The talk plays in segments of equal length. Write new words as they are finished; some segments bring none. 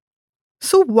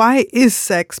So, why is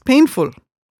sex painful?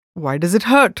 Why does it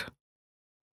hurt?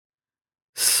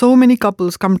 So many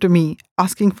couples come to me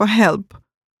asking for help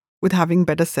with having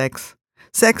better sex,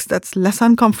 sex that's less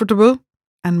uncomfortable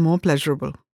and more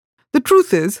pleasurable. The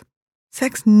truth is,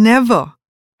 sex never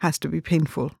has to be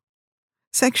painful.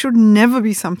 Sex should never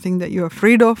be something that you're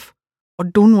afraid of or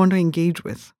don't want to engage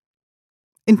with.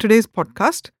 In today's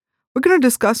podcast, we're going to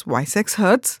discuss why sex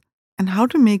hurts and how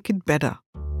to make it better.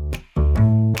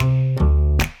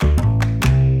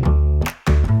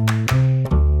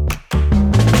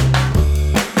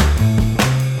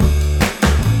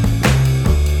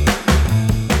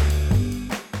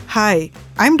 Hi,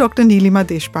 I'm Dr. Neelima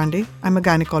Deshpande. I'm a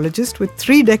gynecologist with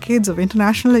 3 decades of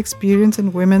international experience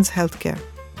in women's healthcare.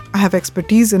 I have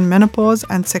expertise in menopause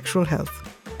and sexual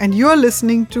health. And you're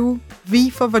listening to V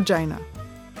for Vagina,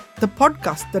 the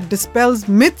podcast that dispels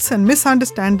myths and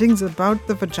misunderstandings about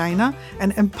the vagina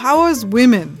and empowers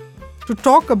women to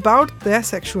talk about their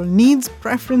sexual needs,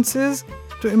 preferences,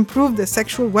 to improve their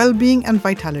sexual well-being and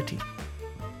vitality.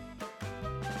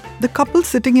 The couple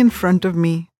sitting in front of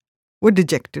me were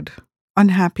dejected,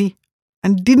 unhappy,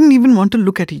 and didn't even want to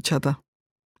look at each other.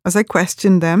 As I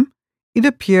questioned them, it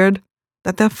appeared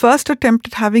that their first attempt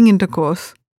at having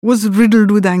intercourse was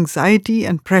riddled with anxiety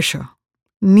and pressure.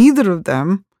 Neither of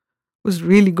them was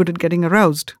really good at getting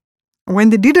aroused.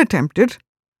 When they did attempt it,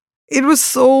 it was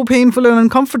so painful and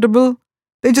uncomfortable,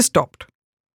 they just stopped.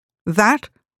 That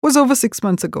was over 6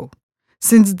 months ago.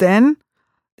 Since then,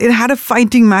 they'd had a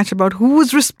fighting match about who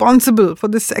was responsible for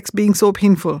the sex being so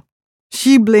painful.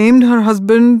 She blamed her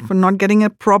husband for not getting a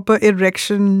proper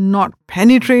erection, not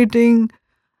penetrating,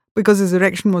 because his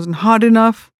erection wasn't hard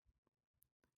enough.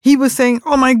 He was saying,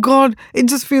 "Oh my God, it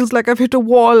just feels like I've hit a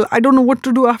wall. I don't know what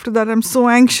to do after that. I'm so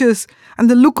anxious. And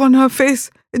the look on her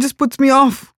face, it just puts me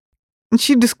off." And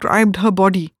she described her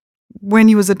body when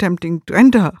he was attempting to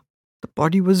enter her. The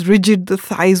body was rigid, the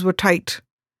thighs were tight.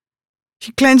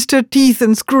 She clenched her teeth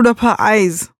and screwed up her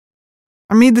eyes.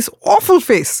 I made this awful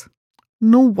face.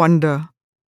 No wonder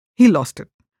he lost it.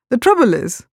 The trouble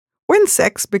is, when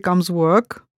sex becomes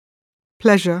work,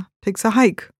 pleasure takes a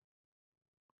hike.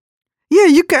 Yeah,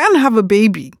 you can have a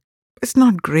baby. It's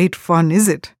not great fun, is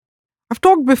it? I've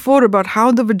talked before about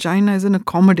how the vagina is an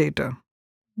accommodator.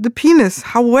 The penis,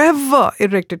 however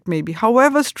erect it may be,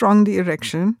 however strong the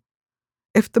erection,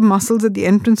 if the muscles at the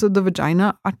entrance of the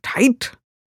vagina are tight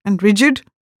and rigid,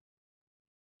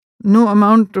 no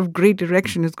amount of great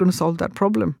erection is going to solve that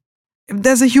problem. If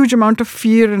there's a huge amount of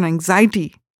fear and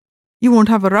anxiety, you won't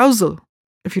have arousal.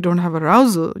 If you don't have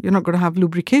arousal, you're not going to have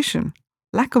lubrication.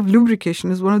 Lack of lubrication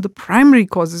is one of the primary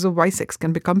causes of why sex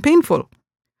can become painful.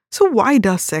 So why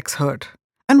does sex hurt?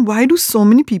 And why do so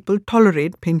many people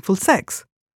tolerate painful sex?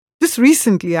 Just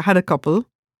recently, I had a couple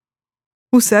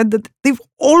who said that they've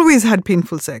always had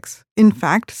painful sex. In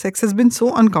fact, sex has been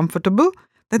so uncomfortable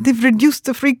that they've reduced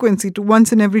the frequency to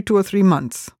once in every 2 or 3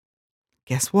 months.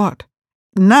 Guess what?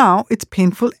 Now it's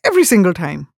painful every single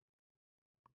time.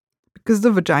 Because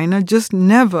the vagina just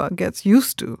never gets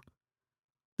used to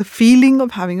the feeling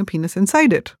of having a penis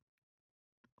inside it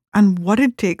and what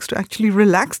it takes to actually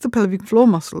relax the pelvic floor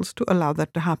muscles to allow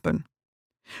that to happen.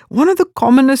 One of the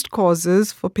commonest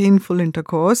causes for painful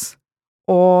intercourse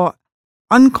or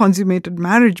unconsummated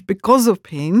marriage because of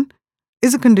pain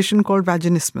is a condition called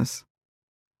vaginismus,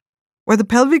 where the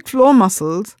pelvic floor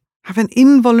muscles have an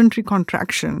involuntary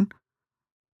contraction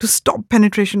to stop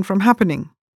penetration from happening.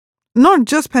 Not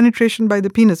just penetration by the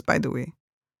penis, by the way.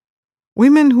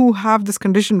 Women who have this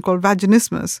condition called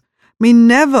vaginismus may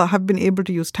never have been able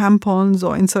to use tampons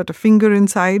or insert a finger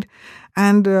inside,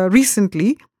 and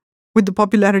recently, with the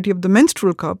popularity of the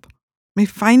menstrual cup, may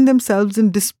find themselves in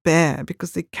despair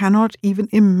because they cannot even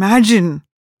imagine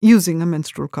using a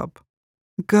menstrual cup.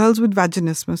 Girls with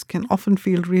vaginismus can often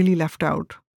feel really left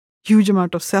out. Huge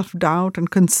amount of self-doubt and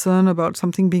concern about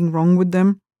something being wrong with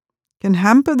them can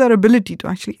hamper their ability to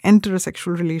actually enter a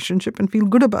sexual relationship and feel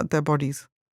good about their bodies.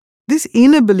 This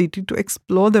inability to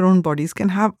explore their own bodies can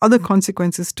have other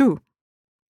consequences too.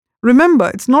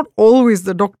 Remember, it's not always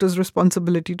the doctor's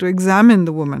responsibility to examine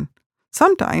the woman.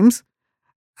 Sometimes,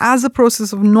 as a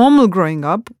process of normal growing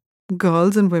up,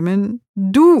 girls and women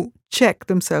do check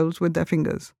themselves with their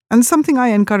fingers. And something I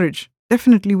encourage,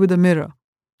 definitely with a mirror.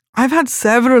 I've had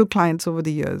several clients over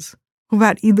the years who've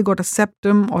had either got a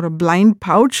septum or a blind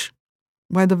pouch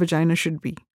where the vagina should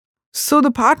be. So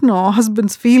the partner or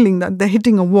husband's feeling that they're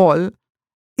hitting a wall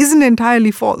isn't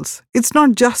entirely false. It's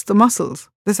not just the muscles.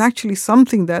 There's actually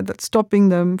something there that's stopping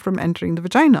them from entering the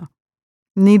vagina.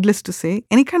 Needless to say,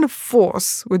 any kind of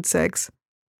force with sex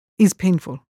is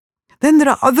painful. Then there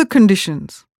are other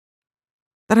conditions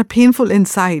that are painful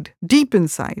inside, deep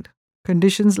inside.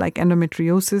 Conditions like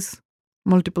endometriosis,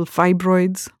 multiple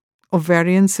fibroids,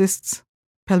 ovarian cysts,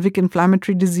 pelvic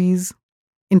inflammatory disease,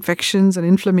 infections and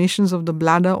inflammations of the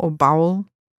bladder or bowel,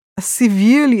 a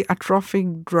severely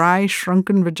atrophic, dry,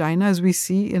 shrunken vagina, as we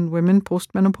see in women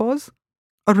post-menopause,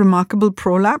 a remarkable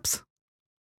prolapse,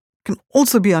 can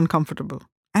also be uncomfortable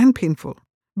and painful.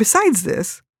 Besides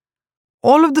this,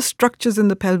 all of the structures in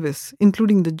the pelvis,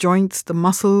 including the joints, the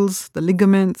muscles, the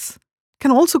ligaments,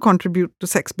 can also contribute to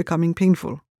sex becoming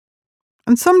painful.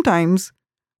 And sometimes,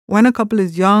 when a couple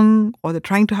is young or they're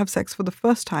trying to have sex for the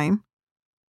first time,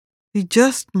 they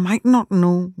just might not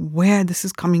know where this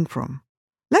is coming from.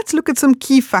 Let's look at some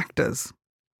key factors.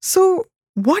 So,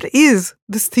 what is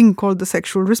this thing called the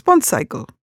sexual response cycle?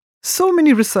 So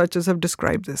many researchers have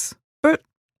described this. But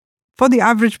for the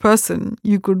average person,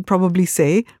 you could probably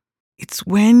say it's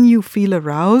when you feel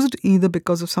aroused, either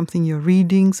because of something you're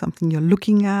reading, something you're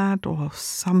looking at, or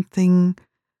something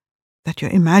that you're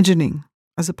imagining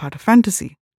as a part of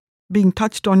fantasy. Being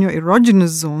touched on your erogenous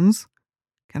zones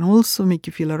can also make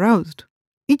you feel aroused.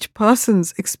 Each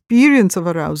person's experience of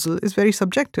arousal is very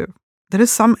subjective. There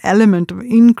is some element of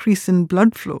increase in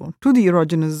blood flow to the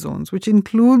erogenous zones, which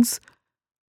includes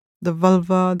the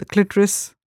vulva, the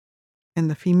clitoris in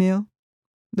the female,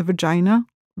 the vagina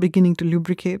beginning to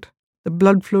lubricate, the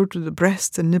blood flow to the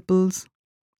breasts and nipples,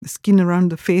 the skin around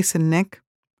the face and neck,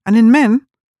 and in men,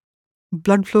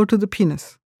 blood flow to the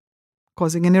penis,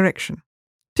 causing an erection.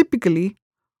 Typically,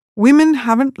 women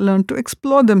haven't learned to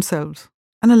explore themselves,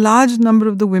 and a large number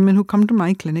of the women who come to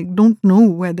my clinic don't know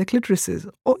where their clitoris is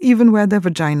or even where their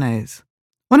vagina is.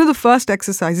 One of the first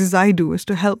exercises I do is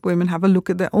to help women have a look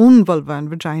at their own vulva and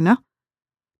vagina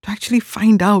to actually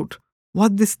find out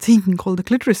what this thing called the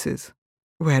clitoris is.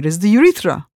 Where is the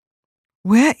urethra?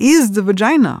 Where is the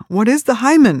vagina? What is the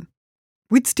hymen?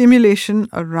 With stimulation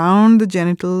around the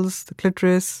genitals, the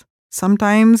clitoris,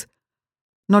 sometimes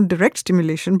not direct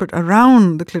stimulation, but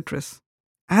around the clitoris.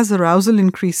 As arousal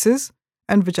increases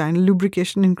and vaginal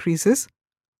lubrication increases,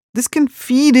 this can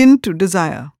feed into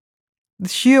desire, the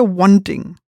sheer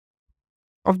wanting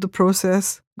of the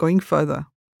process going further.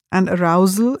 And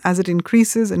arousal, as it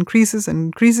increases,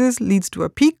 leads to a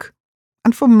peak.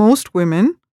 And for most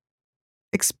women,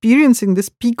 experiencing this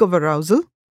peak of arousal,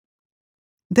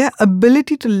 their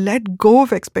ability to let go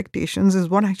of expectations is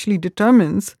what actually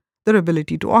determines their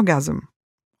ability to orgasm.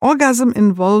 Orgasm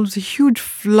involves a huge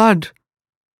flood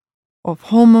of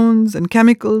hormones and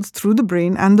chemicals through the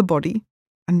brain and the body,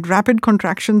 and rapid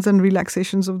contractions and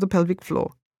relaxations of the pelvic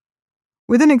floor,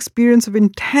 with an experience of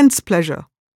intense pleasure,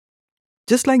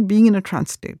 just like being in a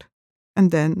trance state.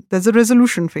 And then there's a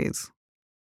resolution phase.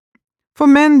 For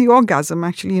men, the orgasm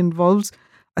actually involves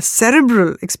a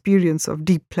cerebral experience of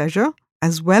deep pleasure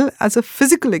as well as a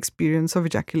physical experience of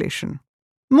ejaculation.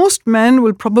 Most men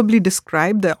will probably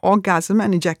describe their orgasm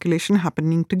and ejaculation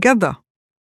happening together.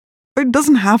 But it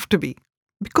doesn't have to be.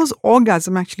 Because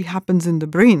orgasm actually happens in the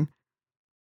brain,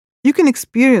 you can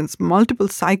experience multiple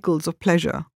cycles of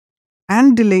pleasure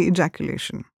and delay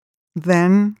ejaculation.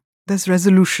 Then there's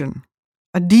resolution,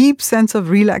 a deep sense of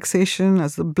relaxation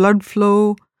as the blood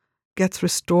flow gets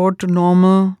restored to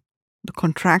normal, the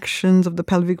contractions of the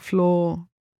pelvic floor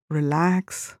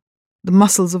relax, the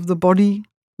muscles of the body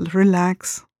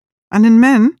relax, and in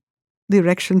men, the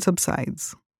erection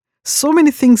subsides. So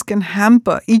many things can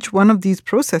hamper each one of these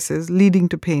processes, leading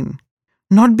to pain.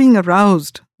 Not being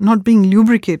aroused, not being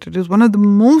lubricated is one of the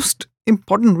most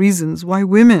important reasons why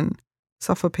women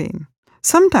suffer pain.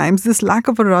 Sometimes this lack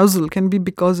of arousal can be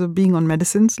because of being on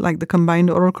medicines like the combined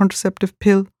oral contraceptive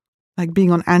pill, like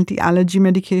being on anti-allergy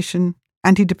medication,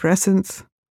 antidepressants,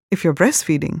 if you're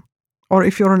breastfeeding, or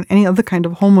if you're on any other kind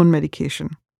of hormone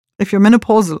medication, if you're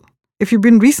menopausal, if you've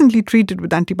been recently treated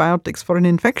with antibiotics for an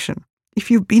infection, if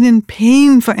you've been in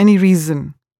pain for any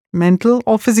reason, mental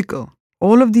or physical.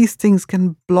 All of these things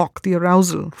can block the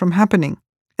arousal from happening.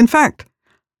 In fact,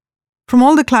 from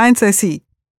all the clients I see,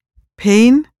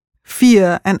 pain,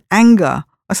 fear, and anger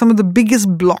are some of the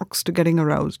biggest blocks to getting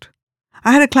aroused.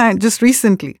 I had a client just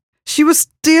recently. She was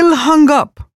still hung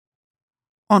up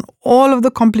on all of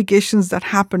the complications that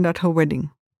happened at her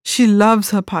wedding. She loves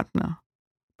her partner,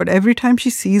 but every time she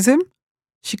sees him,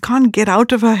 she can't get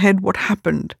out of her head what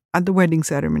happened at the wedding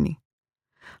ceremony,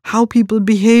 how people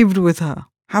behaved with her,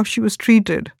 how she was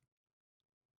treated,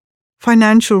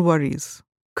 financial worries,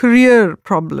 career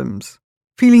problems,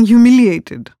 feeling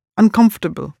humiliated,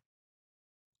 uncomfortable.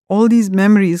 All these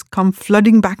memories come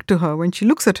flooding back to her when she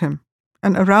looks at him,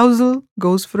 and arousal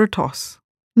goes for a toss.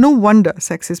 No wonder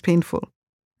sex is painful.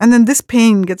 And then this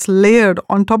pain gets layered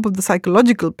on top of the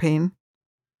psychological pain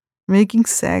making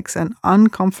sex an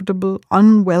uncomfortable,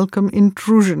 unwelcome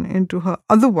intrusion into her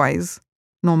otherwise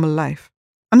normal life.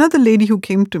 Another lady who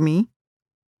came to me,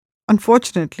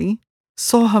 unfortunately,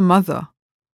 saw her mother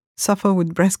suffer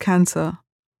with breast cancer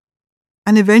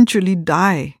and eventually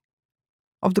die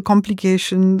of the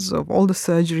complications of all the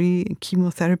surgery,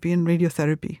 chemotherapy, and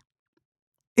radiotherapy.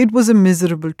 It was a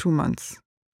miserable 2 months.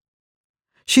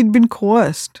 She'd been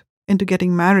coerced into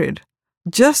getting married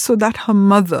just so that her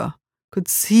mother could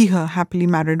see her happily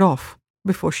married off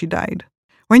before she died.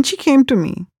 When she came to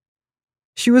me,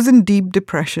 she was in deep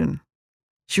depression.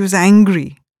 She was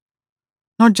angry,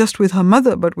 not just with her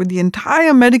mother, but with the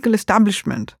entire medical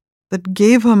establishment that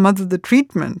gave her mother the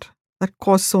treatment that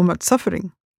caused so much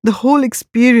suffering. The whole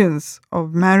experience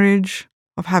of marriage,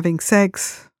 of having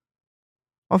sex,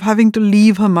 of having to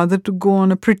leave her mother to go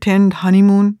on a pretend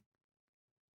honeymoon,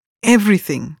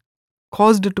 everything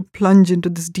caused her to plunge into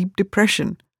this deep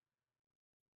depression.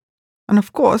 And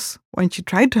of course, when she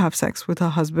tried to have sex with her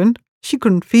husband, she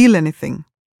couldn't feel anything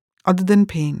other than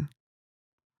pain.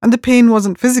 And the pain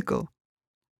wasn't physical,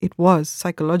 it was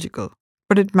psychological.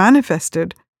 But it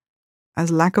manifested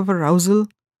as lack of arousal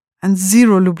and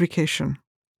zero lubrication.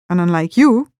 And unlike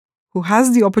you, who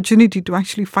has the opportunity to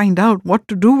actually find out what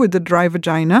to do with the dry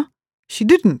vagina, she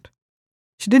didn't.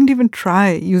 She didn't even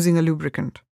try using a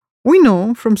lubricant. We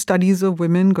know from studies of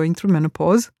women going through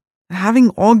menopause that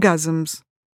having orgasms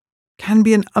can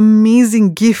be an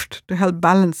amazing gift to help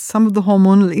balance some of the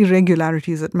hormonal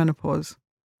irregularities at menopause.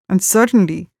 And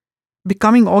certainly,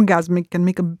 becoming orgasmic can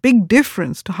make a big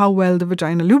difference to how well the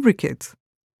vagina lubricates,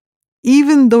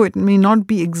 even though it may not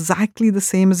be exactly the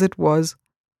same as it was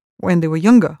when they were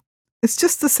younger. It's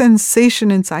just the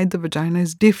sensation inside the vagina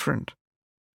is different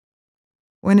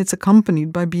when it's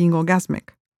accompanied by being orgasmic.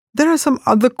 There are some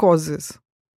other causes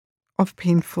of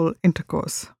painful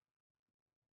intercourse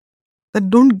that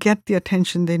don't get the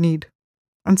attention they need.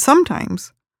 And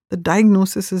sometimes the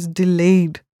diagnosis is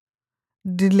delayed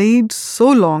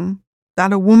so long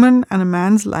that a woman and a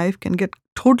man's life can get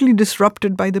totally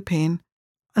disrupted by the pain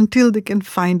until they can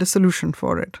find a solution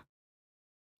for it.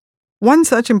 One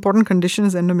such important condition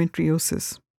is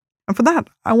endometriosis. And for that,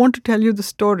 I want to tell you the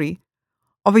story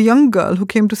of a young girl who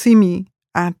came to see me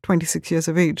at 26 years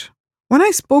of age. When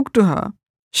I spoke to her,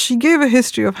 she gave a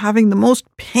history of having the most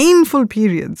painful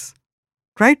periods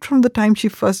right from the time she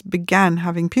first began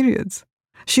having periods.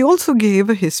 She also gave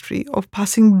a history of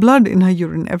passing blood in her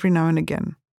urine every now and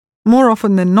again. More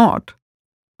often than not,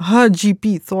 her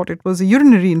GP thought it was a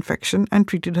urinary infection and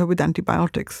treated her with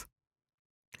antibiotics.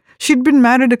 She'd been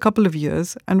married a couple of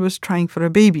years and was trying for a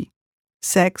baby.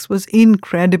 Sex was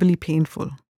incredibly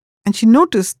painful, and she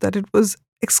noticed that it was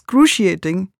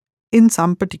excruciating in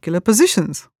some particular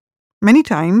positions. Many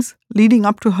times, leading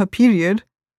up to her period,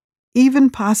 even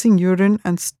passing urine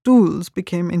and stools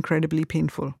became incredibly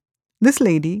painful. This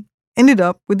lady ended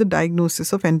up with the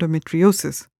diagnosis of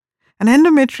endometriosis. And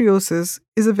endometriosis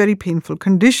is a very painful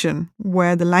condition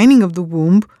where the lining of the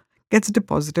womb gets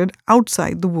deposited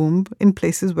outside the womb in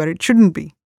places where it shouldn't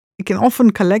be. It can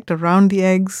often collect around the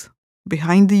eggs,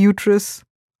 behind the uterus,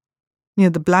 near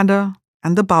the bladder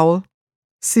and the bowel.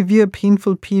 Severe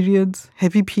painful periods,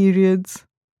 heavy periods,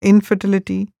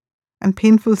 infertility, and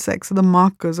painful sex are the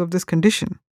markers of this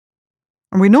condition.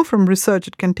 And we know from research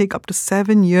it can take up to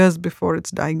 7 years before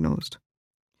it's diagnosed.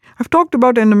 I've talked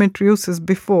about endometriosis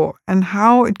before and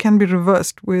how it can be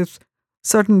reversed with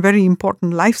certain very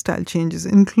important lifestyle changes,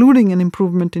 including an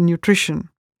improvement in nutrition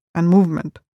and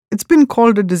movement. It's been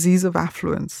called a disease of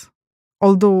affluence,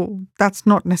 although that's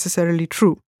not necessarily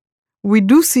true. We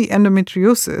do see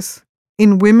endometriosis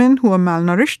in women who are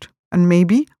malnourished and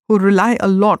maybe who rely a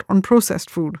lot on processed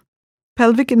food.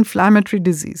 Pelvic inflammatory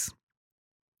disease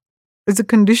is a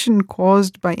condition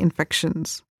caused by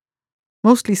infections,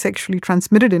 mostly sexually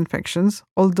transmitted infections,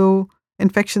 although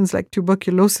infections like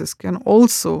tuberculosis can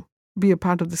also be a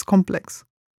part of this complex.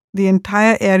 The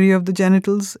entire area of the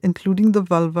genitals, including the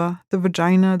vulva, the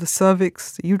vagina, the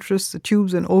cervix, the uterus, the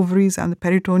tubes and ovaries, and the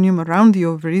peritoneum around the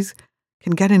ovaries,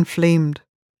 can get inflamed,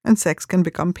 and sex can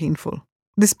become painful.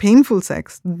 This painful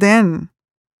sex then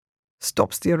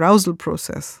stops the arousal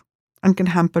process and can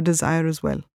hamper desire as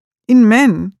well. In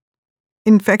men,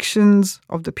 infections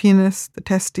of the penis, the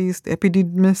testes, the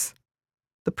epididymis,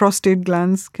 the prostate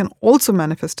glands can also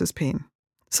manifest as pain.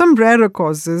 Some rarer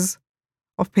causes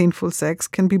of painful sex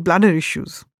can be bladder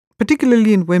issues,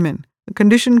 particularly in women, a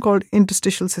condition called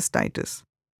interstitial cystitis,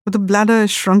 where the bladder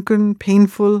is shrunken,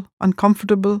 painful,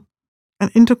 uncomfortable,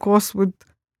 and intercourse with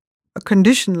a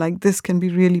condition like this can be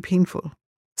really painful.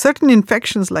 Certain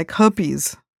infections like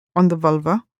herpes on the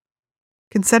vulva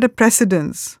can set a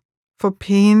precedence for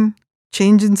pain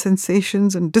change in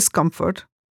sensations and discomfort,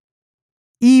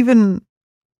 even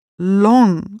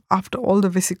long after all the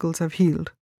vesicles have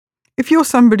healed. If you're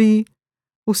somebody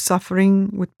who's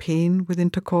suffering with pain with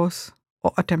intercourse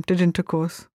or attempted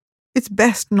intercourse, it's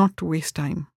best not to waste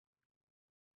time.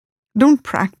 Don't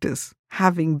practice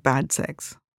having bad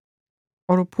sex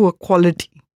or a poor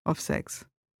quality of sex.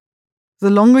 The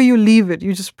longer you leave it,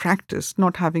 you just practice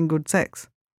not having good sex.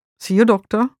 See your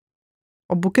doctor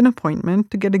or book an appointment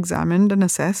to get examined and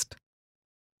assessed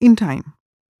in time.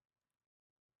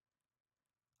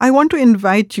 I want to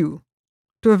invite you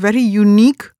to a very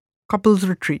unique couples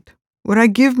retreat where I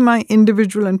give my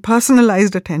individual and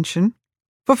personalized attention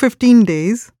for 15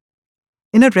 days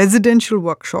in a residential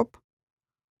workshop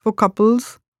for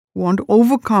couples who want to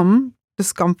overcome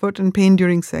discomfort and pain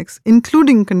during sex,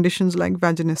 including conditions like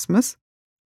vaginismus,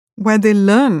 where they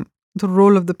learn the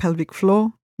role of the pelvic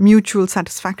floor, mutual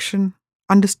satisfaction,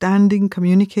 understanding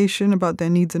communication about their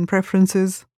needs and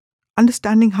preferences,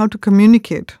 understanding how to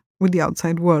communicate with the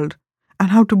outside world,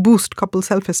 and how to boost couple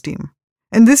self-esteem.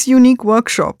 In this unique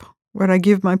workshop, where I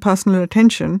give my personal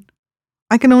attention,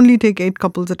 I can only take 8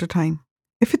 couples at a time.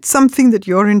 If it's something that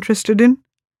you're interested in,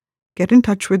 get in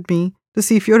touch with me to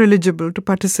see if you're eligible to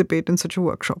participate in such a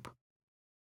workshop.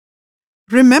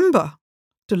 Remember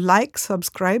to like,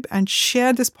 subscribe, and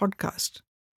share this podcast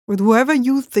with whoever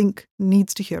you think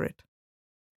needs to hear it.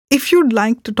 If you'd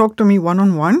like to talk to me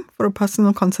one-on-one for a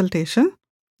personal consultation,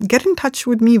 get in touch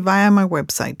with me via my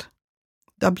website,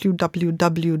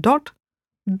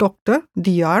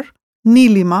 www.drdrneelima,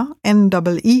 Neelima,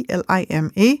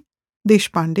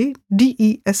 Deshpande,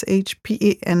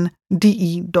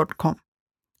 Deshpande.com.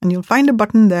 And you'll find a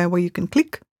button there where you can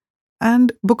click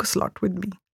and book a slot with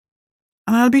me.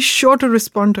 And I'll be sure to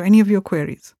respond to any of your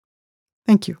queries.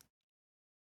 Thank you.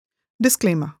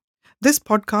 Disclaimer. This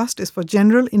podcast is for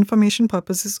general information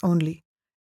purposes only.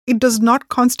 It does not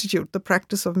constitute the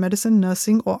practice of medicine,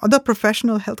 nursing, or other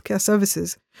professional healthcare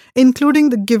services, including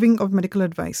the giving of medical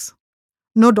advice.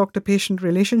 No doctor-patient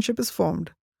relationship is formed.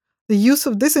 The use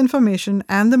of this information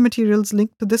and the materials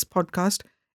linked to this podcast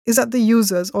is at the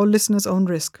user's or listener's own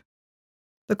risk.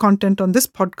 The content on this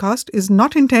podcast is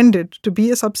not intended to be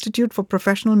a substitute for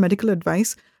professional medical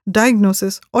advice,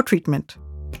 diagnosis, or treatment.